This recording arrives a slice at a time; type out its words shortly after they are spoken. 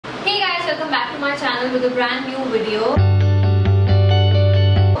my channel with a brand new video.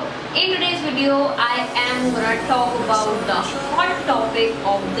 In today's video, I am gonna talk about the hot topic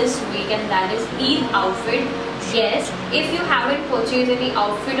of this week, and that is Eid outfit. Yes, if you haven't purchased any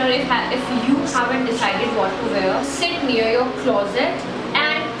outfit, or if you haven't decided what to wear, sit near your closet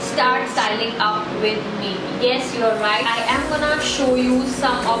and start styling up with me. Yes, you're right. I am gonna show you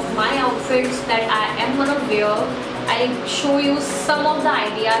some of my outfits that I am gonna wear. I'll show you some of the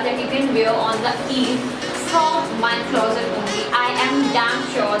ideas that you can wear on the Eid from my closet only. I am damn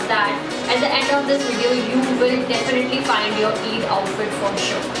sure that at the end of this video you will definitely find your Eid outfit for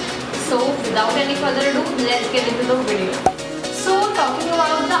sure. So without any further ado, let's get into the video. So talking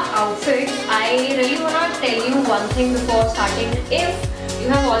about the outfits, I really wanna tell you one thing before starting. If you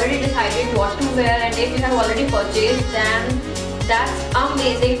have already decided what to wear and if you have already purchased, then that's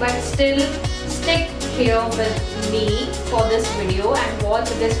amazing, but still stick here with me for this video and watch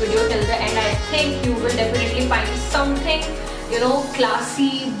this video till the end. I think you will definitely find something, you know,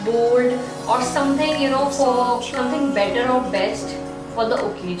 classy, bold, or something, you know, for something better or best for the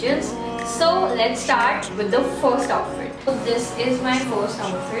occasions. So let's start with the first outfit. So this is my first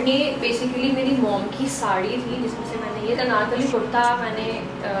outfit. ये basically मेरी mom की साड़ी थी जिसमें से मैंने ये अनारकली कुर्ता मैंने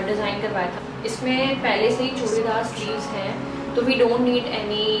design करवाया था. इसमें पहले से ही चूड़ीदार स्लीव्स हैं, so we don't need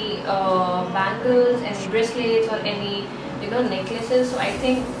any bangles, any bracelets, or any, you know, necklaces. So I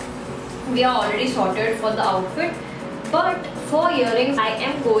think we are already sorted for the outfit. But for earrings, I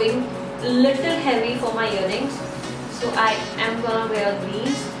am going little heavy for my earrings. So I am gonna wear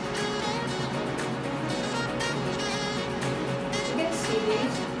these. You can see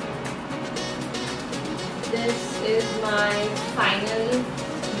these. This is my final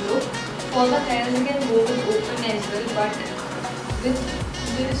look. For the hair, you can go with open as well, but with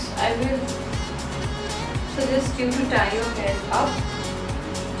this I will suggest you to tie your hair up,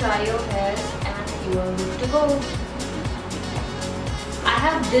 tie your hair, and you are good to go. I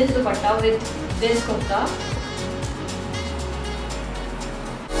have this dupatta with this kurta.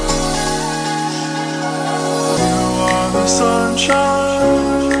 You are the sunshine,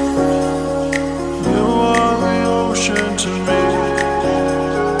 you are the ocean to me.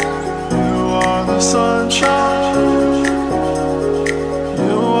 You are the sunshine,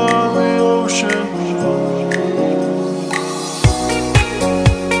 you are the ocean.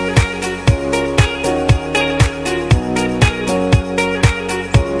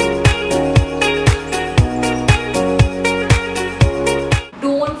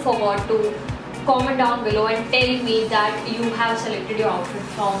 Don't forget to comment down below and tell me that you have selected your outfit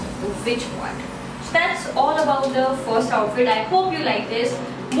from which one. So that's all about the first outfit. I hope you like this.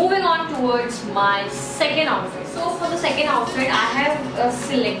 Moving on towards my second outfit. So for the second outfit, I have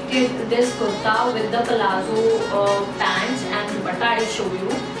selected this kurta with the palazzo pants and dupatta. I will show you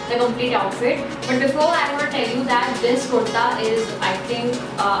the complete outfit. But before, I want to tell you that this kurta is, I think,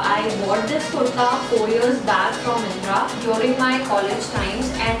 I bought this kurta 4 years back from Indra during my college times,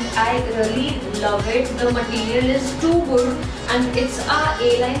 and I really love it. The material is too good, and it's a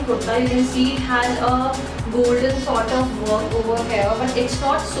A-line kurta. You can see it has a golden sort of work over here, but it's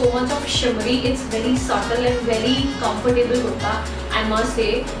not so much of shimmery. It's very subtle and very comfortable kurta, I must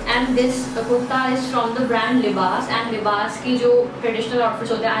say. And this kurta is from the brand Libas, and Libas की जो traditional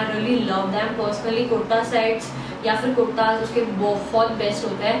outfits होते हैं, I really love them personally. Kurta sets या फिर कुर्ताज उसके बहुत best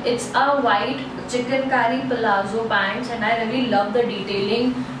होते हैं. It's a white chicankari palazzo pants, and I really love the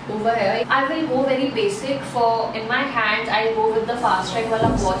detailing over here. I will go very basic. For in my hands, I go with the fast track wala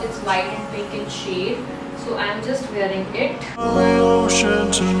watch. It's white and pink in shade. So I'm just wearing it. The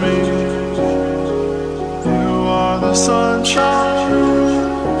ocean to me, you are the sunshine,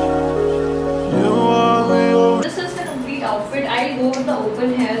 you are the ocean. This is the complete outfit. I'll go with the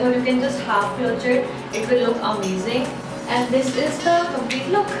open hairs, or you can just half clutch it. It will look amazing. And this is the complete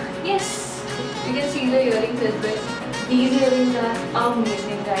look. Yes, you can see the earrings as well. These earrings are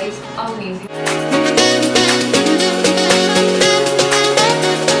amazing, guys. Amazing.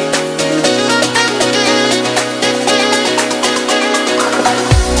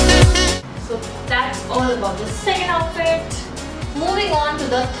 About the second outfit. Moving on to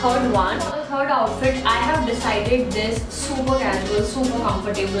the third one. For the third outfit, I have decided this super casual, super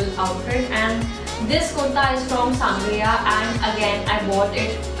comfortable outfit, and this kurta is from Sangria, and again I bought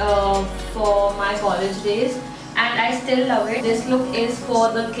it for my college days, and I still love it. This look is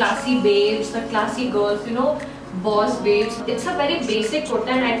for the classy babes, the classy girls, you know, boss babes. It's a very basic kurta,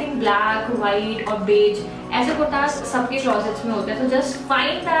 and I think black, white or beige ऐसे कुर्तास सबके closets में होते हैं. So just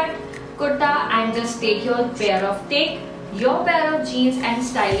find that kurta and just take your pair of jeans and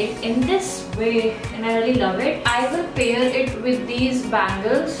style it in this way, and I really love it. I will pair it with these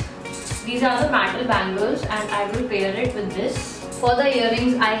bangles. These are the metal bangles and I will pair it with this. For the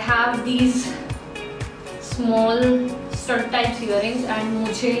earrings, I have these small stud type earrings and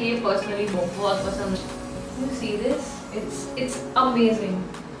मुझे ये personally बहुत पसंद है. You see this? It's amazing.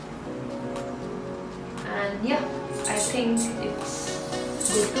 And yeah, I think it's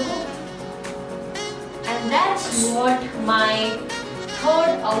good to go. And that's what my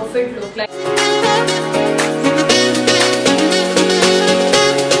third outfit looked like.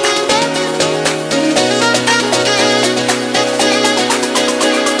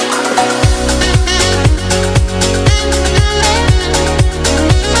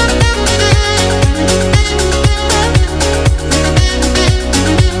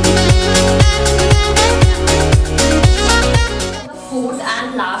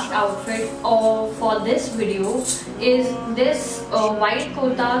 For this video is this white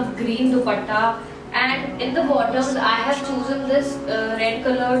kurta, green dupatta, and in the bottoms I have chosen this red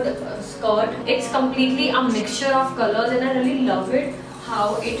colored skirt. It's completely a mixture of colors and I really love it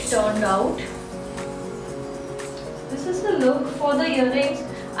how it turned out. This is the look. For the earrings,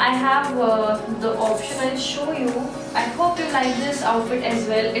 I have the option. I'll show you. I hope you like this outfit as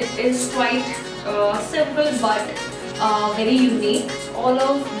well. It is quite simple but very unique. All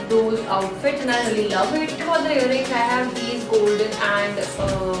of those outfits and I really love it. For the earrings, I have these golden and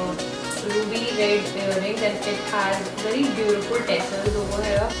ruby red earrings and it has very beautiful tassels over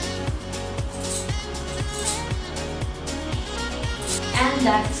here. And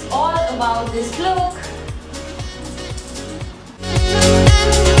that's all about this look.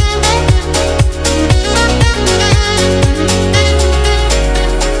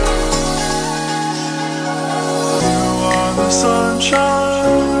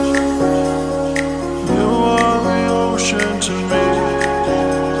 Sunshine, you are the ocean to me.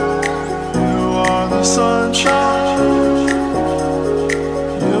 You are the sunshine,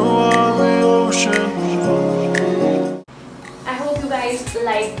 you are the ocean. I hope you guys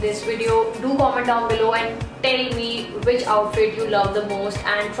liked this video. Do comment down below and tell me which outfit you love the most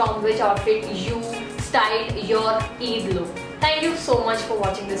and from which outfit you styled your Eid look. Thank you so much for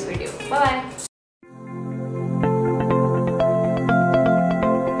watching this video. Bye bye.